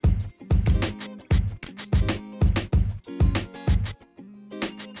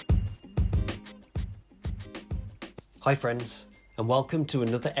Hi friends, and welcome to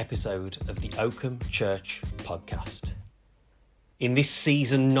another episode of the Oakham Church podcast. In this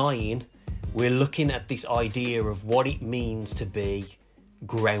season 9, we're looking at this idea of what it means to be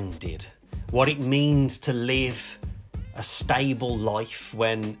grounded, what it means to live a stable life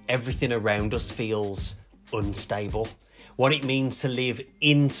when everything around us feels unstable, what it means to live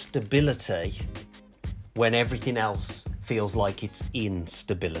instability when everything else feels like it's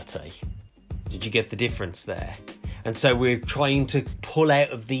instability. Did you get the difference there? And so we're trying to pull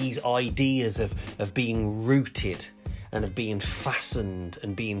out of these ideas of being rooted and of being fastened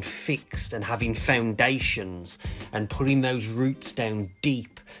and being fixed and having foundations and putting those roots down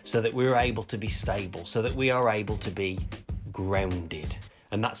deep so that we're able to be stable, so that we are able to be grounded.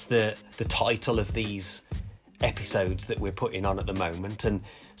 And that's the title of these episodes that we're putting on at the moment. And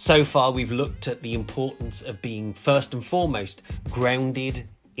so far we've looked at the importance of being first and foremost grounded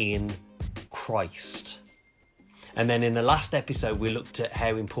in Christ. And then in the last episode, we looked at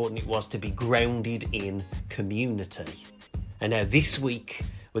how important it was to be grounded in community. And now this week,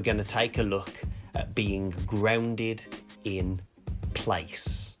 we're going to take a look at being grounded in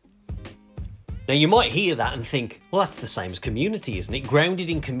place. Now, you might hear that and think, well, that's the same as community, isn't it? Grounded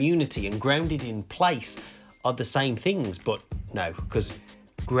in community and grounded in place are the same things. But no, because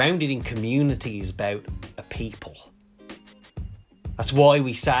grounded in community is about a people. That's why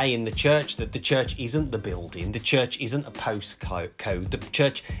we say in the church that the church isn't the building, the church isn't a postcode, the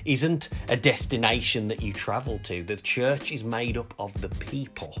church isn't a destination that you travel to. The church is made up of the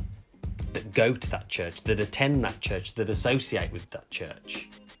people that go to that church, that attend that church, that associate with that church.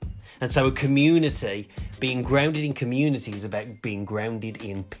 And so a community, being grounded in community is about being grounded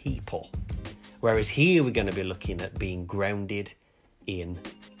in people. Whereas here we're going to be looking at being grounded in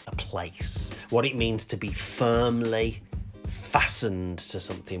a place. What it means to be firmly fastened to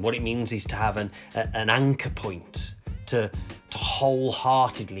something. What it means is to have an anchor point, to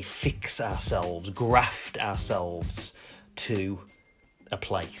wholeheartedly fix ourselves, graft ourselves to a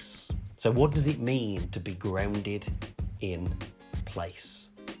place. So what does it mean to be grounded in place?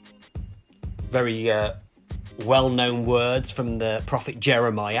 Very well-known words from the prophet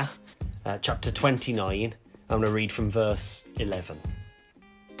Jeremiah, chapter 29. I'm going to read from verse 11.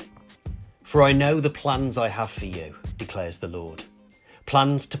 For I know the plans I have for you, declares the Lord.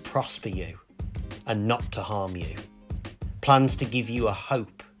 Plans to prosper you and not to harm you. Plans to give you a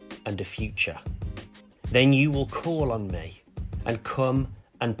hope and a future. Then you will call on me and come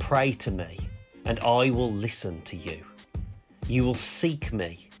and pray to me, and I will listen to you. You will seek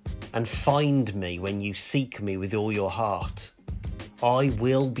me and find me when you seek me with all your heart. I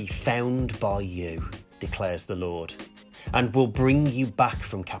will be found by you, declares the Lord, and will bring you back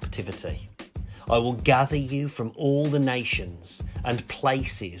from captivity. I will gather you from all the nations and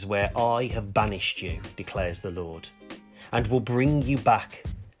places where I have banished you, declares the Lord, and will bring you back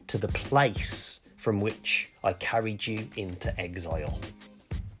to the place from which I carried you into exile.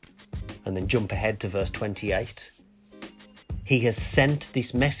 And then jump ahead to verse 28. He has sent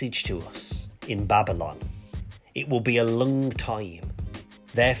this message to us in Babylon. It will be a long time.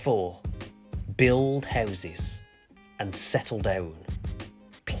 Therefore, build houses and settle down.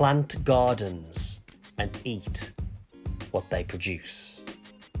 Plant gardens and eat what they produce.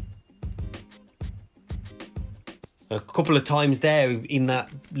 A couple of times there in that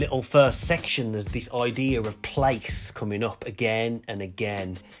little first section, there's this idea of place coming up again and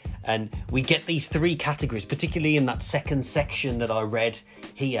again. And we get these three categories, particularly in that second section that I read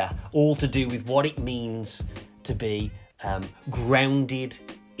here, all to do with what it means to be grounded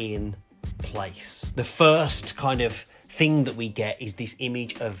in place. The first kind of thing that we get is this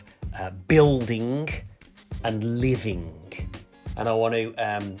image of building and living. And I want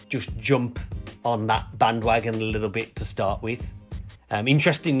to just jump on that bandwagon a little bit to start with.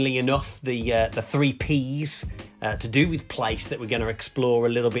 Interestingly enough, the three P's to do with place that we're going to explore a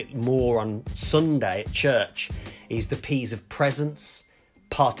little bit more on Sunday at church is the P's of presence,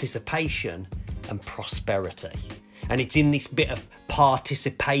 participation and prosperity. And it's in this bit of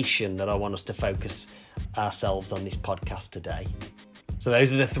participation that I want us to focus ourselves on this podcast today. So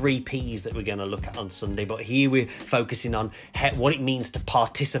those are the three P's that we're going to look at on Sunday. But here we're focusing on what it means to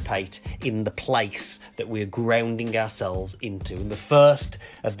participate in the place that we're grounding ourselves into. And the first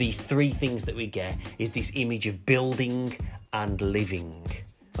of these three things that we get is this image of building and living.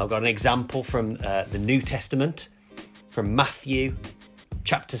 I've got an example from the New Testament, from Matthew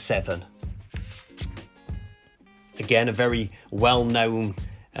chapter 7. Again, a very well-known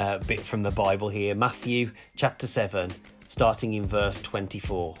bit from the Bible here. Matthew chapter 7, starting in verse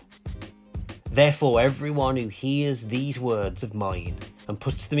 24. Therefore, everyone who hears these words of mine and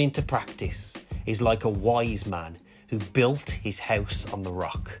puts them into practice is like a wise man who built his house on the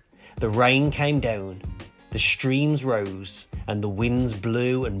rock. The rain came down, the streams rose, and the winds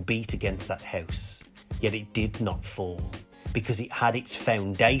blew and beat against that house. Yet it did not fall, because it had its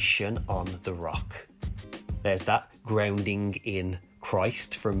foundation on the rock. There's that grounding in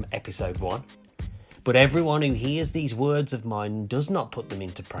Christ from episode 1. But everyone who hears these words of mine and does not put them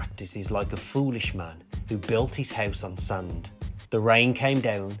into practice is like a foolish man who built his house on sand. The rain came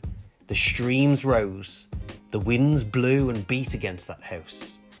down, the streams rose, the winds blew and beat against that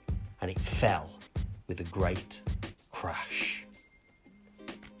house, and it fell with a great crash.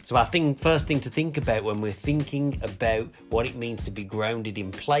 So our first thing to think about when we're thinking about what it means to be grounded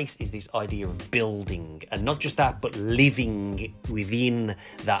in place is this idea of building. And not just that, but living within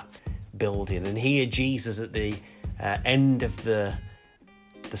that building. And here Jesus at the end of the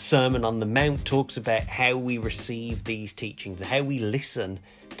Sermon on the Mount talks about how we receive these teachings and how we listen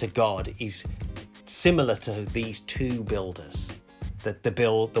to God is similar to these two builders. That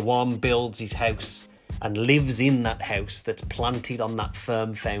the one builds his house and lives in that house that's planted on that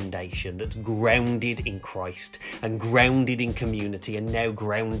firm foundation, that's grounded in Christ and grounded in community and now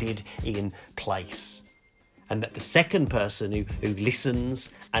grounded in place. And that the second person who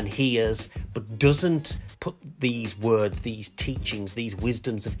listens and hears but doesn't put these words, these teachings, these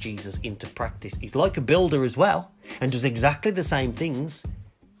wisdoms of Jesus into practice is like a builder as well and does exactly the same things,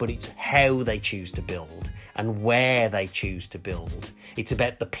 but it's how they choose to build and where they choose to build. It's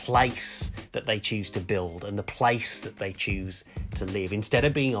about the place that they choose to build and the place that they choose to live. Instead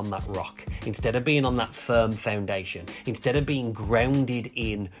of being on that rock, instead of being on that firm foundation, instead of being grounded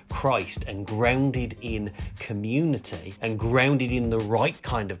in Christ and grounded in community and grounded in the right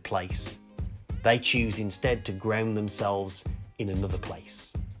kind of place, they choose instead to ground themselves in another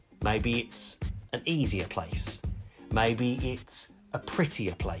place. Maybe it's an easier place. Maybe it's a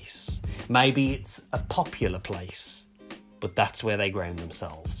prettier place. Maybe it's a popular place. But that's where they ground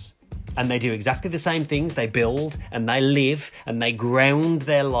themselves. And they do exactly the same things. They build and they live and they ground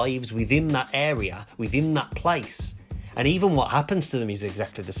their lives within that area, within that place. And even what happens to them is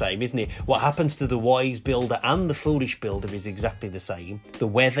exactly the same, isn't it? What happens to the wise builder and the foolish builder is exactly the same. The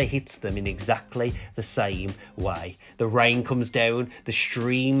weather hits them in exactly the same way. The rain comes down, the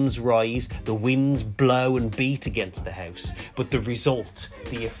streams rise, the winds blow and beat against the house. But the result,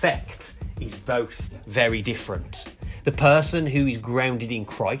 the effect, is both very different. The person who is grounded in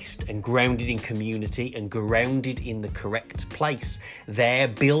Christ and grounded in community and grounded in the correct place, their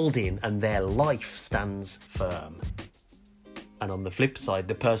building and their life stands firm. And on the flip side,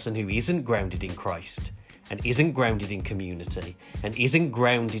 the person who isn't grounded in Christ and isn't grounded in community and isn't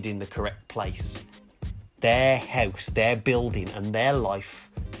grounded in the correct place, their house, their building and their life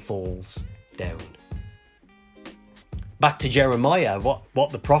falls down. Back to Jeremiah,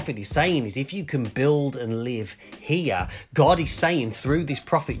 what the prophet is saying is if you can build and live here, God is saying through this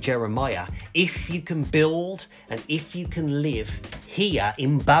prophet Jeremiah, if you can build and if you can live here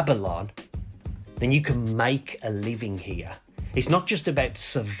in Babylon, then you can make a living here. It's not just about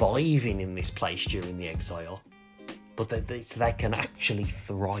surviving in this place during the exile, but that they can actually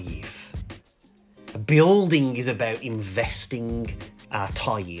thrive. Building is about investing our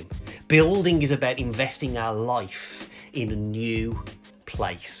time. Building is about investing our life in a new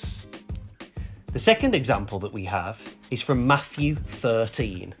place. The second example that we have is from Matthew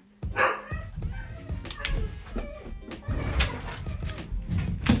 13.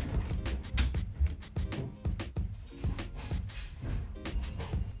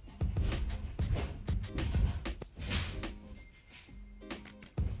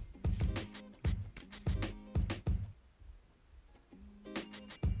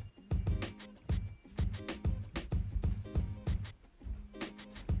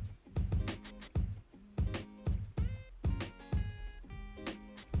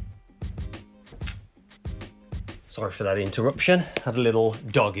 Sorry for that interruption. Had a little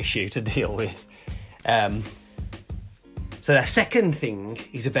dog issue to deal with. So the second thing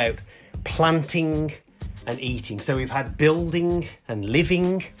is about planting and eating. So we've had building and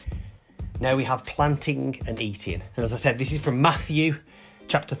living. Now we have planting and eating. And as I said, this is from Matthew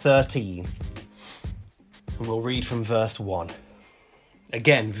chapter 13. And we'll read from verse 1.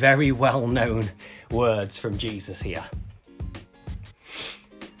 Again, very well-known words from Jesus here.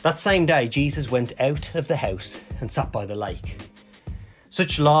 That same day, Jesus went out of the house and sat by the lake.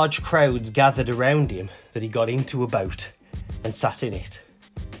 Such large crowds gathered around him that he got into a boat and sat in it,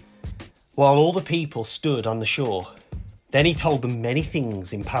 while all the people stood on the shore. Then he told them many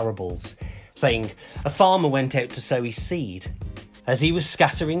things in parables, saying, a farmer went out to sow his seed. As he was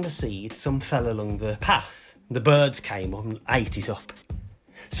scattering the seed, some fell along the path. The birds came and ate it up.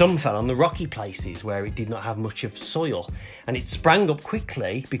 Some fell on the rocky places where it did not have much of soil, and it sprang up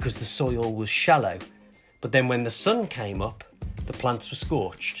quickly because the soil was shallow. But then when the sun came up, the plants were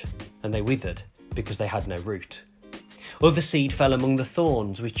scorched, and they withered because they had no root. Other seed fell among the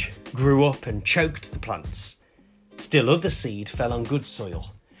thorns, which grew up and choked the plants. Still other seed fell on good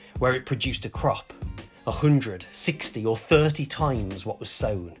soil, where it produced a crop, 100, 60 or 30 times what was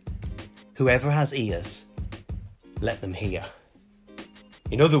sown. Whoever has ears, let them hear.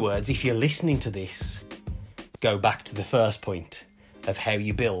 In other words, if you're listening to this, go back to the first point of how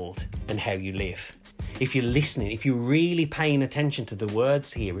you build and how you live. If you're listening, if you're really paying attention to the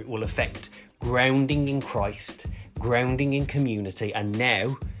words here, it will affect grounding in Christ, grounding in community, and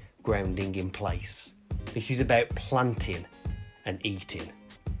now grounding in place. This is about planting and eating.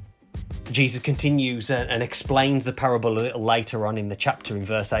 Jesus continues and explains the parable a little later on in the chapter in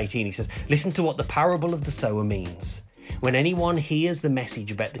verse 18. He says, listen to what the parable of the sower means. When anyone hears the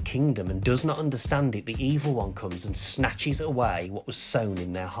message about the kingdom and does not understand it, the evil one comes and snatches away what was sown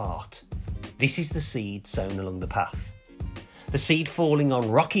in their heart. This is the seed sown along the path. The seed falling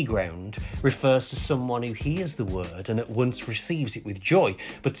on rocky ground refers to someone who hears the word and at once receives it with joy.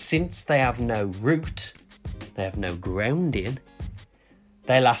 But since they have no root, they have no grounding,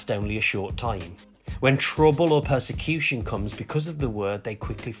 they last only a short time. When trouble or persecution comes because of the word, they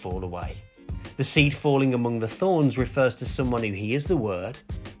quickly fall away. The seed falling among the thorns refers to someone who hears the word,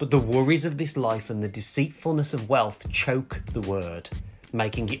 but the worries of this life and the deceitfulness of wealth choke the word,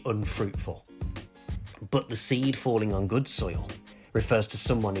 making it unfruitful. But the seed falling on good soil refers to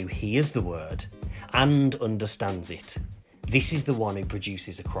someone who hears the word and understands it. This is the one who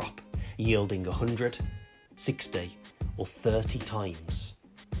produces a crop, yielding 100, 60 or 30 times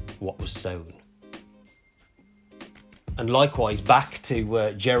what was sown. And likewise, back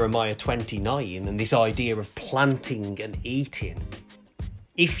to Jeremiah 29 and this idea of planting and eating.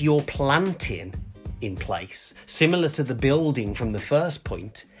 If you're planting in place, similar to the building from the first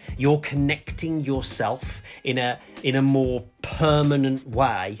point, you're connecting yourself in a more permanent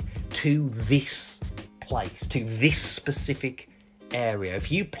way to this place, to this specific area.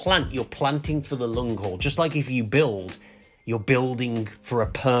 If you plant, you're planting for the long haul. Just like if you build, you're building for a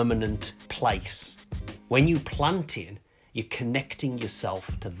permanent place. When you plant in, you're connecting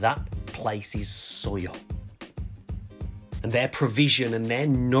yourself to that place's soil. And their provision and their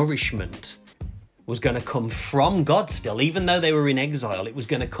nourishment was going to come from God still. Even though they were in exile, it was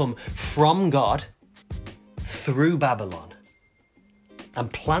going to come from God through Babylon.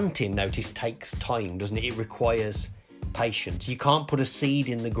 And planting, notice, takes time, doesn't it? It requires patience. You can't put a seed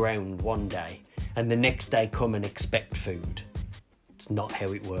in the ground one day and the next day come and expect food. It's not how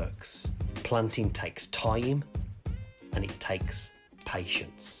it works. Planting takes time and it takes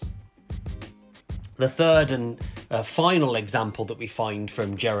patience. The third and final example that we find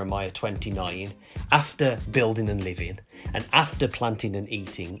from Jeremiah 29, after building and living and after planting and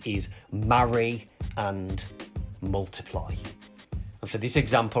eating, is marry and multiply. And for this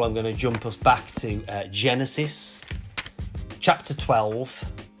example, I'm going to jump us back to Genesis chapter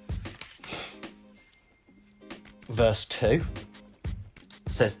 12, verse 2.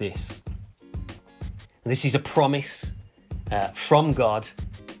 It says this, and this is a promise from God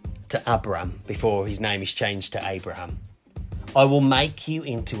to Abram before his name is changed to Abraham. I will make you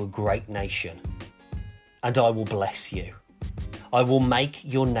into a great nation, and I will bless you. I will make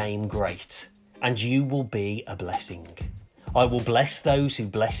your name great, and you will be a blessing. I will bless those who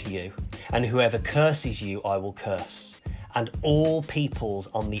bless you, and whoever curses you I will curse, and all peoples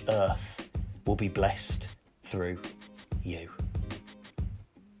on the earth will be blessed through you.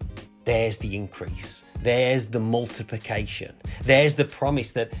 There's the increase. There's the multiplication. There's the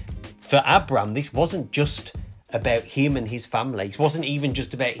promise that for Abram, this wasn't just about him and his family. It wasn't even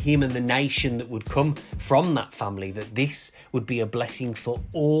just about him and the nation that would come from that family, that this would be a blessing for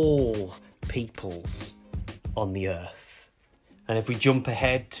all peoples on the earth. And if we jump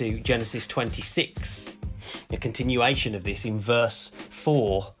ahead to Genesis 26, a continuation of this in verse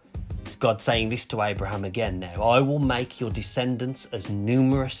 4, it's God saying this to Abraham again now. I will make your descendants as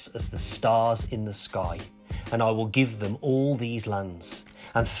numerous as the stars in the sky, and I will give them all these lands.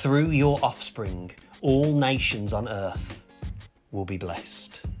 And through your offspring, all nations on earth will be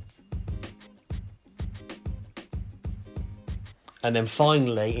blessed. And then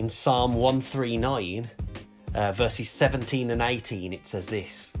finally, in Psalm 139, verses 17 and 18, it says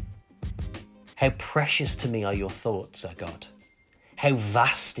this. How precious to me are your thoughts, O God. How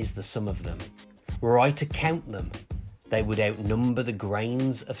vast is the sum of them. Were I to count them, they would outnumber the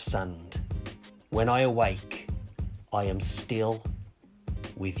grains of sand. When I awake, I am still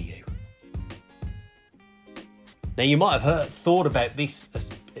with you. Now you might have thought about this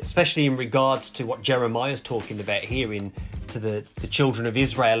especially in regards to what Jeremiah's talking about here to the children of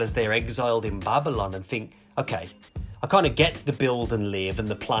Israel as they're exiled in Babylon, and think, okay, I kind of get the build and live and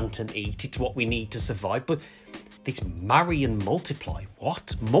the plant and eat. It's what we need to survive. But this marry and multiply.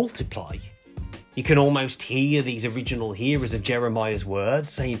 What? Multiply? You can almost hear these original hearers of Jeremiah's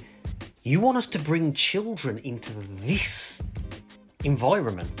words saying, you want us to bring children into this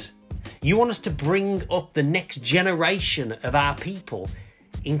environment? You want us to bring up the next generation of our people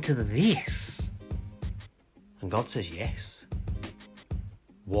into this? And God says yes.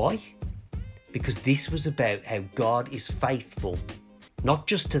 Why? Because this was about how God is faithful, not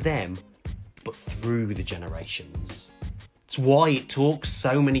just to them, but through the generations. It's why it talks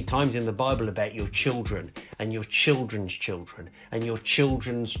so many times in the Bible about your children and your children's children and your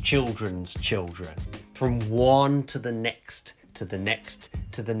children's children's children. From one to the next, to the next,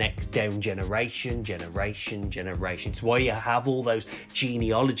 to the next, down generation. It's why you have all those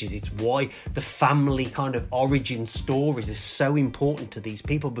genealogies. It's why the family kind of origin stories is so important to these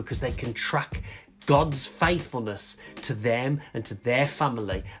people, because they can track God's faithfulness to them and to their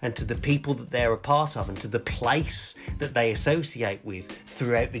family and to the people that they're a part of and to the place that they associate with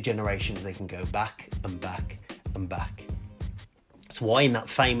throughout the generations. They can go back and back and back. That's why in that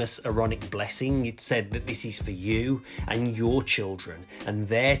famous Aaronic blessing, it said that this is for you and your children and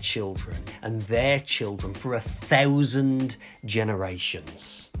their children and their children for 1,000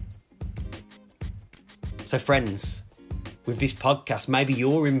 generations. So friends, with this podcast, maybe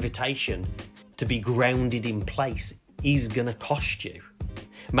your invitation to be grounded in place is going to cost you.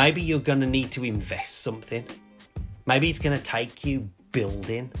 Maybe you're going to need to invest something. Maybe it's going to take you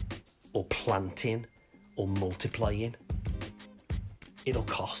building or planting or multiplying. It'll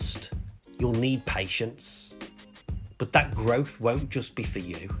cost. You'll need patience. But that growth won't just be for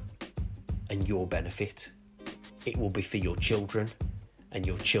you and your benefit. It will be for your children and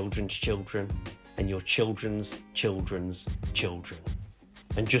your children's children and your children's children's children.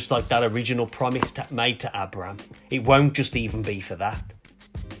 And just like that original promise made to Abraham, it won't just even be for that,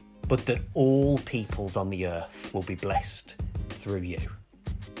 but that all peoples on the earth will be blessed through you.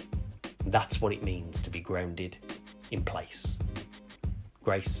 That's what it means to be grounded in place.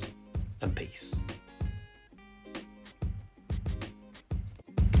 Grace and peace.